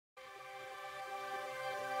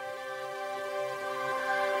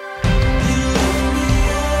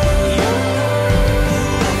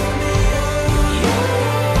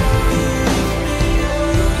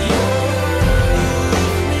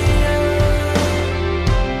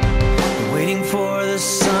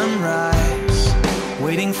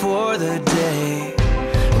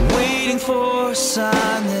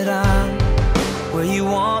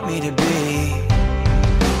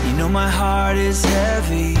is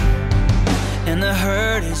heavy and the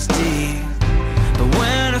hurt is deep. But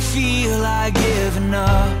when I feel like giving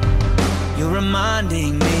up, you're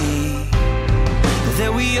reminding me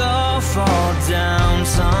that we all fall down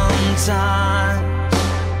sometimes.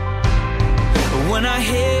 But when I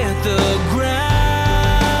hit the ground,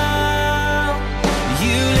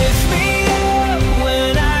 you lift me up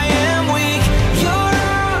when I am weak. Your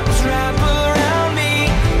arms wrap around me.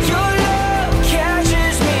 Your love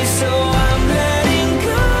catches me, so I'm letting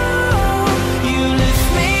go. You lift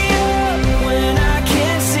me up when I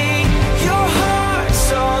can't see. Your heart's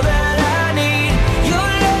all that I need. Your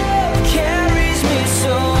love carries me,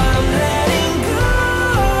 so I'm letting go.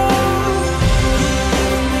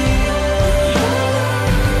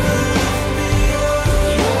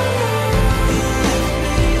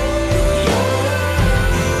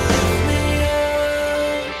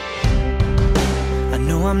 I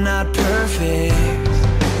know I'm not perfect.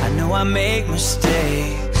 I know I make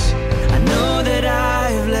mistakes. I know that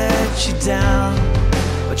I've let you down,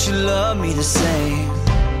 but you love me the same.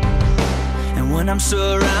 And when I'm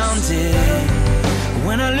surrounded,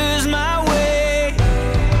 when I lose my way,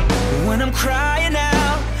 when I'm crying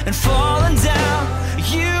out and falling down,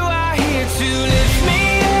 you are here to lift